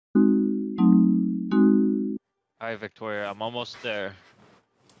Alright, Victoria, I'm almost there.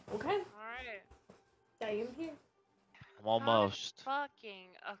 Okay. Alright. I am here. I'm almost. Fucking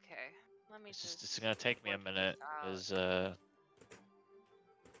okay. Let me It's gonna take me a work this minute, out. because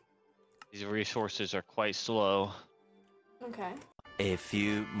these resources are quite slow. Okay. A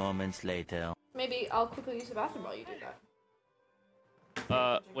few moments later. Maybe I'll quickly use the bathroom while you do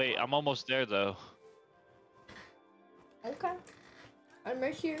that. Wait, I'm almost there though. Okay. I'm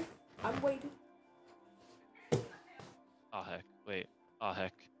right here. I'm waiting. Oh heck, wait. Oh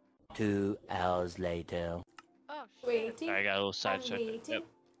heck. 2 hours later. Oh shit. Waiting. I got a little I'm sidetracked. waiting. Yep.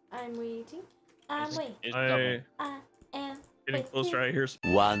 I'm waiting. I'm waiting. It's coming. I am Getting closer waiting. right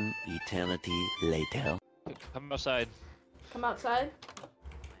here. 1 eternity later. Come outside. Come outside.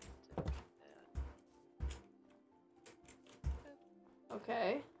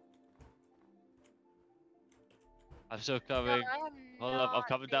 Okay. I'm still coming. I have Hold up, I'm not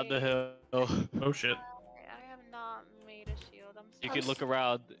coming down the made- hill. Oh shit. I have not made a shield. I'm You sorry. can look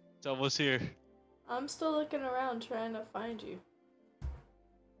around. It's almost here. I'm still looking around trying to find you.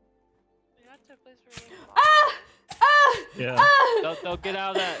 We got to a place where we can Ah! Ah! Yeah. Ah! Don't get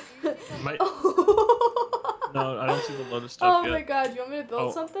out of that. Might... Oh. No, I don't see the lotus stuff Oh yet. my god, you want me to build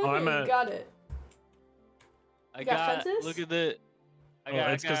Oh, something? oh, Or I'm you at- got it? I got got. fences? Look at it.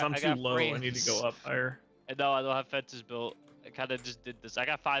 It's because I'm I too got low. I need to go frames. up higher. And no, I don't have fences built. I kind of just did this. I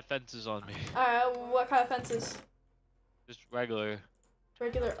got 5 fences on me. Alright, what kind of fences? Just regular.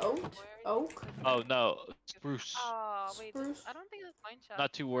 Regular oak? Oak? Oh no, spruce. Oh wait, Spruce? I don't think this mine shaft.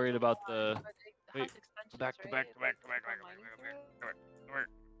 Not too worried about the. But it Wait, has extensions, back, right? back, It's back, like back, back, for back, mining back, through it.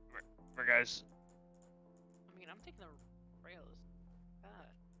 Come here, guys. I mean, I'm taking the rails. God,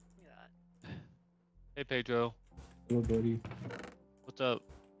 look at that. Hey Pedro, Hello, buddy. what's up?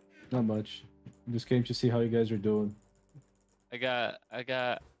 Not much. Just came to see how you guys are doing. I got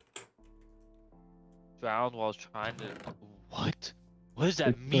drowned while I was trying to. What? What does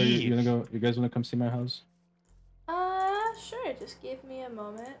that So mean? you gonna go? You guys wanna come see my house? Sure. Just give me a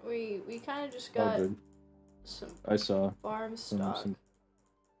moment. We kind of just All got good. some I saw. farm stock,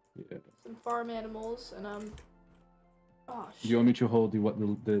 Yeah. some farm animals, and oh Do you shit. want me to hold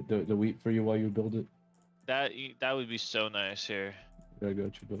the wheat for you while you build it? That would be so nice here. Yeah, I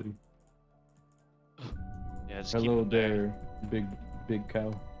got you, buddy. Yeah, just keep Hello them there. there, big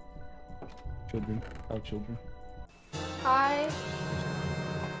cow. Children, cow children. Hi.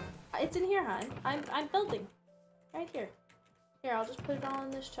 It's in here, hon. I'm building. Right here. Here, I'll just put it all in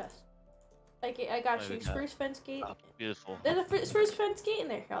this chest. I got Oh, you. we got- Spruce fence gate. Oh, beautiful. There's a spruce fence gate in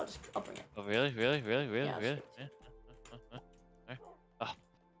there. Here, I'll bring it. Oh really? Yeah, Yeah. Oh.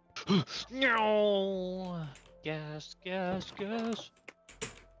 No. Gas. Alright.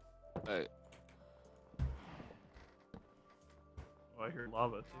 Oh, I hear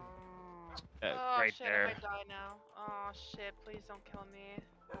lava too. Oh Right shit, there. if I die now. Oh shit, please don't kill me.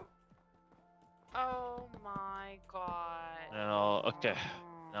 Oh my god. No. Okay.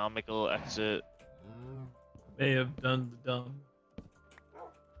 Now I'll make a little exit. May have done the dumb.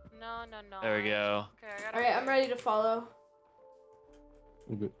 No. There we go. Okay, I gotta. All right, I'm ready to follow.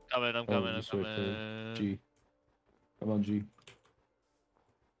 We're good. I'm Oh, coming. just wait for G. Come on, G.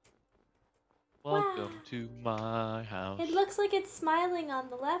 Welcome Wow. to my house. It looks like it's smiling on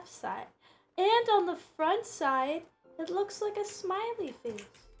the left side, and on the front side, it looks like a smiley face.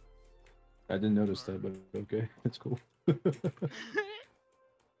 I didn't notice that, but okay, it's cool.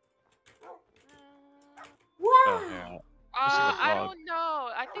 Wow. Oh, here, This is the I frog. don't know.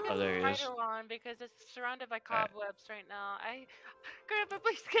 I think Oh, it's there he a is. spider one because it's surrounded by cobwebs right now. Grandpa,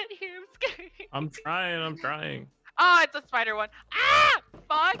 please get here. I'm scared. I'm trying. Oh, it's a spider one. Ah!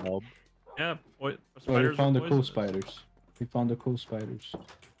 Fuck! Oh, Yeah, he spiders found are the cool poisonous. spiders. He found the cool spiders.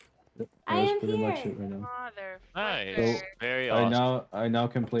 Yep, I that's am pretty much here. it right now. Nice. Motherfucker. Very awesome. I now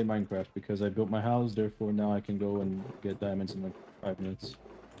can play Minecraft because I built my house. Therefore, now I can go and get diamonds in like 5 minutes.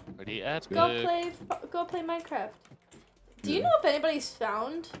 Pretty epic. Go play Minecraft. Do you Yeah. know if anybody's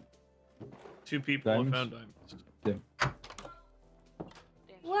found? 2 people Diamonds? have found diamonds.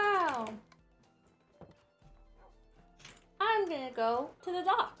 Wow. I'm gonna go to the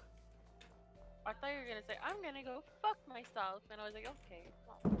dock. I thought you were gonna say, I'm gonna go fuck myself. And I was like, okay.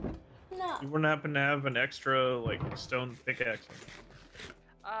 Well, No. You wouldn't happen to have an extra like stone pickaxe?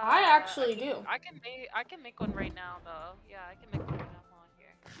 I actually do. I can make one right now though. Yeah, I can make one right now. Hold on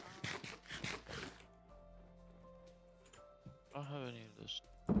here. I don't have any of this.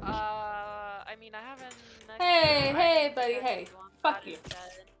 I mean, I haven't. Hey, buddy, hey. Fuck you.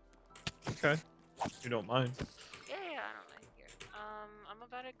 Okay. You don't mind. Yeah, I don't like here. I'm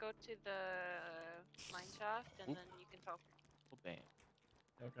about to go to the mine shaft, and then you can talk. Oh, bam.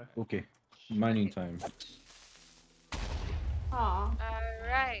 Okay. Okay, mining time. Aw.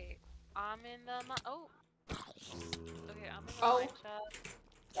 Alright. I'm in the oh. Okay, I'm in the Oh. mine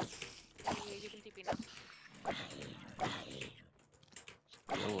shop. You can TP now.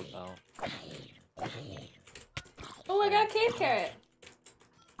 Still about. Oh, I got a cave carrot.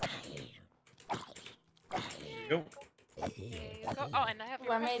 There you go. There you go. Oh, and I have your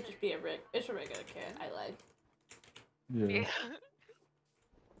Well, I may present. just be it's a regular carrot. I like. Yeah. Yeah.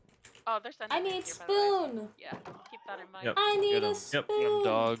 Oh, there's I enemies need here, by the way. spoon. Yeah, keep that in mind. Yep. I need Get a 'em. spoon. Yep. Them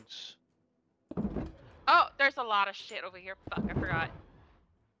dogs. Oh, there's a lot of shit over here. Fuck, I forgot.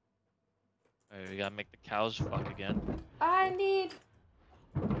 Alright, we gotta make the cows fuck again. I need.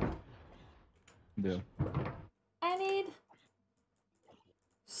 Yeah. I need.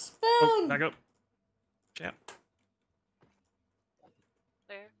 Spoon. Oh, back up. Yeah.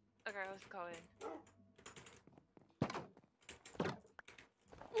 There. Okay, let's go in.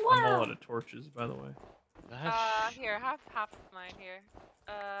 I'm all Wow. out of torches, by the way. Here, have half of mine here.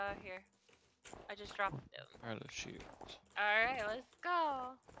 Here. I just dropped them. Alright, shoot. Alright, let's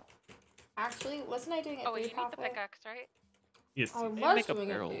go. Actually, wasn't I doing it Oh, wait, through you need the pathway? pickaxe, right? Yes. I Maybe was make a doing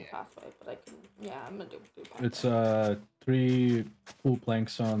it barrel. through pathway, but I can. Yeah, I'm gonna do it through pathway. It's 3 full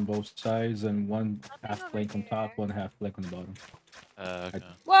planks on both sides and one Nothing half over plank on top, here. one half plank on the bottom. Okay.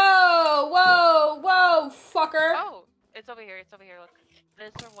 Whoa! Whoa! Whoa! Fucker! Oh, it's over here. It's over here. Look.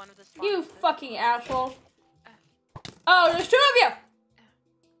 These are one of the You spawners. fucking asshole! Oh, there's 2 of you!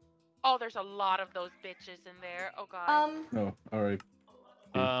 Oh, there's a lot of those bitches in there. Oh god. Oh, alright.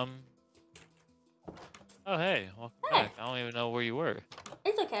 Oh hey, welcome Hey. back. I don't even know where you were.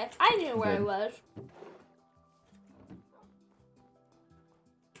 It's okay. I knew where I Good. was.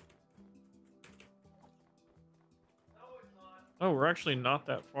 Oh, we're actually not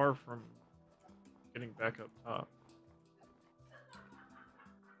that far from getting back up top.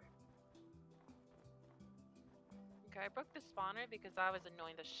 Okay, I broke the spawner because I was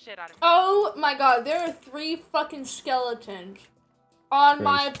annoying the shit out of me. Oh my god, there are 3 fucking skeletons on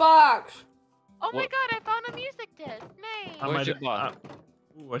my Christ. box. Oh my What? god, I found a music disc. Nice. I Where'd might- you bot?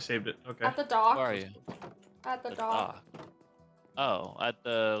 Ooh, I saved it. Okay. At the dock. Where are you? At the The dock. dock. Oh, at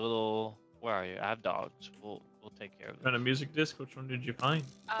the little. Where are you? I have dogs. We'll take care of Found a them. music disc. Which one did you find?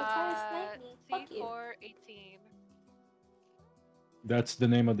 Fuck you. C418. That's the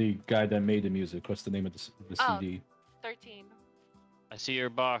name of the guy that made the music. What's the name of the Oh. CD? 13. I see your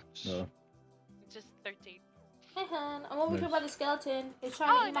box. No. Just 13. Hey, hun. I'm over here Nice. by the skeleton. He's trying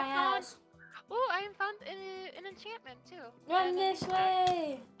Oh, to eat and my I found- ass. Oh, I found an enchantment too. Run And a this music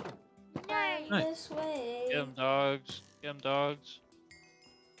way. disc. Run Nice. Nice. this way. Get them dogs. Get them dogs.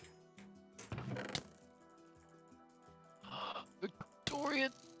 Victoria,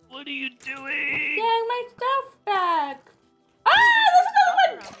 what are you doing? Getting my stuff back. Ah, there's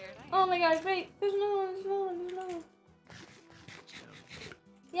another one. Around here, nice. Oh my gosh, wait. There's another one. There's another one. There's another one.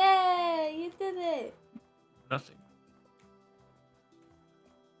 Yay, you did it. Nothing.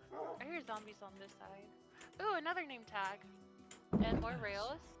 I hear zombies on this side. Ooh, another name tag. And more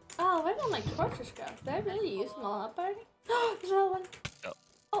rails. Oh, where did all my torches go? Did I really use them all up already? There's another one. Oh.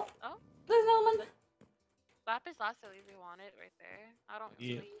 Oh. Oh. There's another one. Lapis lazuli if you want it right there. I don't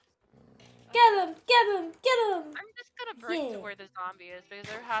Yeah. really. Get him! Get him! Get him! I'm just gonna break Yeah. to where the zombie is because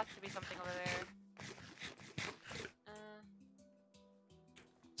there has to be something over there.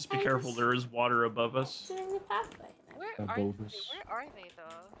 Just be I careful. just- There is water above us. Doing the pathway. Where Above are us. they? Where are they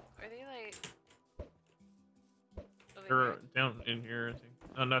though? Are they like over They're here? down in here, I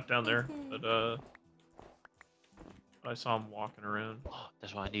think. No, not down there, Mhm. but I saw them walking around. Oh,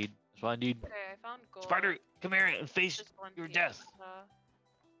 that's what I need. That's what I need. Okay, I found gold. Spider, come here and face Just one your piece, death.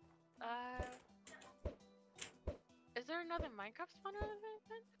 Is there another Minecraft spawner over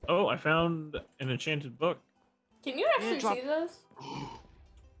there? Oh, I found an enchanted book. Can you actually drop- see those?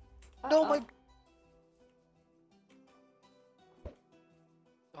 No, Uh-oh. my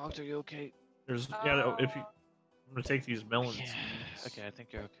dogs. Are you okay? There's yeah. If you, I'm gonna take these melon Yeah. seeds. Okay, I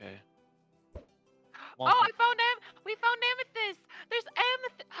think you're okay. Oh, I found we found amethyst. There's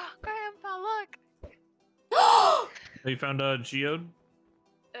amethyst. Grandpa, look. Oh, you found a geode?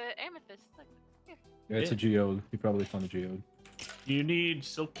 Amethyst. Look. Yeah, it's a geode. You probably found a geode. Do you need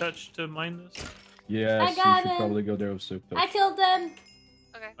silk touch to mine this? Yes, you got should him. probably go there with Silk I Touch. killed them.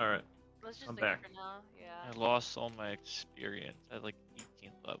 Okay, All right. let's just I'm leave it back. for now. Yeah. I lost all my experience. I had like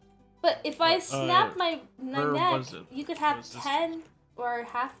 18 left. But if I snap my where neck, was it? you could have Was this- 10 or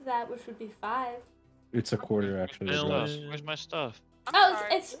half of that, which would be 5. It's a quarter actually. Where's my Ross. stuff? Where's my stuff? I'm Oh,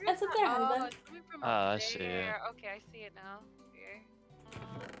 sorry. it's Where's up that? there, Oh, husband. it's coming from Ah, up I see it. there. Okay, I see it now. Here.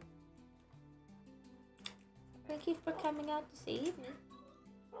 Thank you for coming out to save me.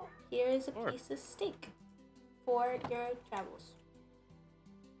 Here is a Sure. piece of steak. for your travels.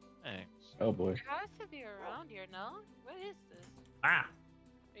 Thanks. Oh boy. It has to be around here, no? What is this? Ah!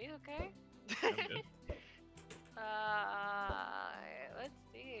 Are you okay? I'm good. Let's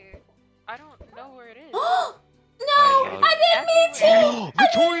see. I don't know where it is. No! Alright, I didn't mean to! Oh,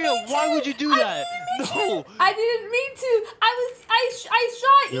 Victoria, why would you do that? No! I didn't mean to! I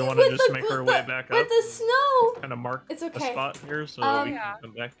shot You you want with to just the, make our with way the, back with up? the snow! Kind of mark It's a okay. spot here so that we Yeah. can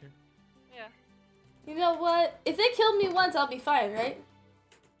come back here. Yeah. You know what? If they killed me once, I'll be fine, right?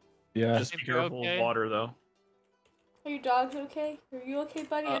 Yeah. Just be think you're careful okay. with water, though. Are your dogs okay? Are you okay,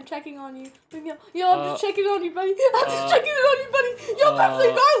 buddy? Uh, I'm checking on you. Yo, I'm just checking on you, buddy. I'm just uh, checking in on you, buddy.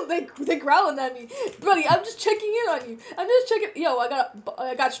 Yo, they growling at me, buddy. I'm just checking in on you. I'm just checking. Yo,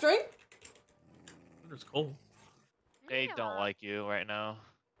 I got string. It's cold. They Yeah. don't like you right now.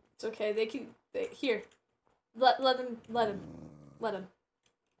 It's okay. Here. Let him.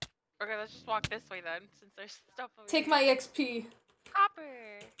 Okay, let's just walk this way then, since there's stuff over Take here. my XP.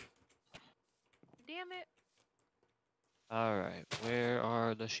 Copper! Damn it. Alright, where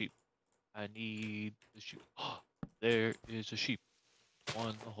are the sheep? I need the sheep. There is a sheep.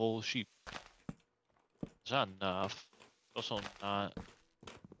 One whole sheep. It's not enough. Also not.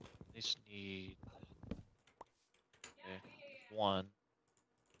 I just need. Okay, one.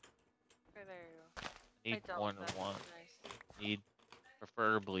 Okay, there you go. Need I dealt one with or that. one. Nice. Need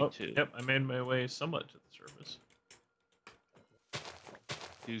preferably Oh, two. yep, I made my way somewhat to the surface.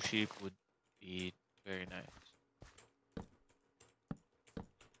 2 sheep would be very nice.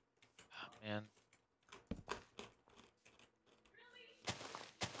 Oh, man.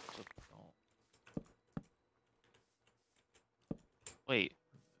 So don't. Wait.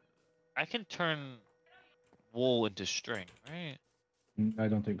 I can turn wool into string, right? I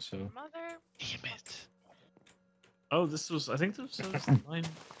don't think so. Mother. Damn it. Oh, I think this was mine,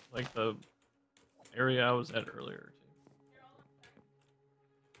 like the area I was at earlier.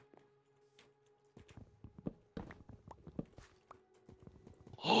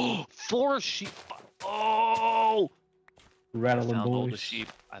 Oh, 4 sheep. Oh! I Rattling found all the boys. sheep.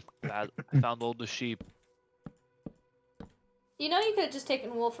 I found all the sheep. You know you could have just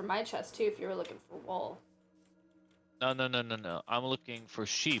taken wool from my chest too if you were looking for wool. No. I'm looking for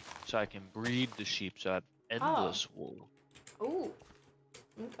sheep so I can breed the sheep so I have endless wool. Ooh.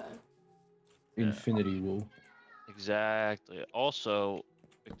 Okay. Infinity wool. Exactly. Also,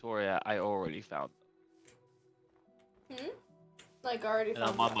 Victoria, I already found them. Like already And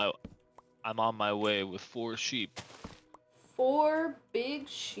found I'm on my way with 4 sheep. 4 big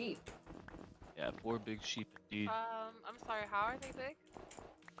sheep. Yeah, 4 big sheep indeed. I'm sorry, how are they big?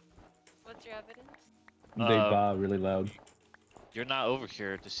 What's your evidence? They baa really loud. You're not over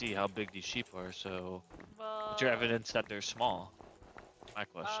here to see how big these sheep are, so Well, what's your evidence that they're small? My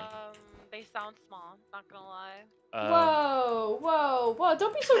question. They sound small, not gonna lie. Whoa.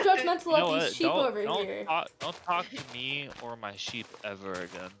 Don't be so judgmental You know of what? these sheep over here. Don't talk to me or my sheep ever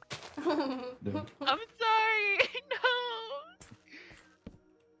again. No. I'm sorry! No!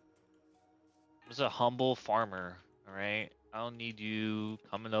 I was a humble farmer, alright? I don't need you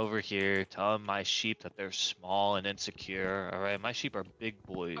coming over here telling my sheep that they're small and insecure, alright? My sheep are big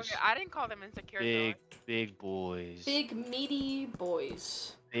boys. Okay, I didn't call them insecure Big boys. Big meaty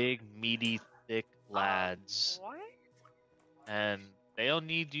boys. Big, meaty, thick lads. What? And they don't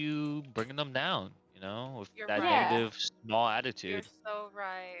need you bringing them down, you know, with You're that right. negative, small You're attitude. so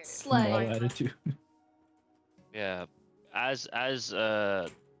right. Slay. Small attitude. Yeah, as the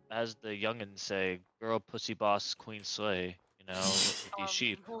youngins say, girl, pussy, boss, queen, slay. You know, with these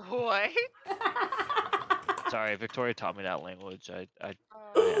sheep. What? Sorry, Victoria taught me that language. I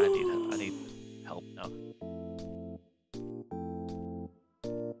need help now.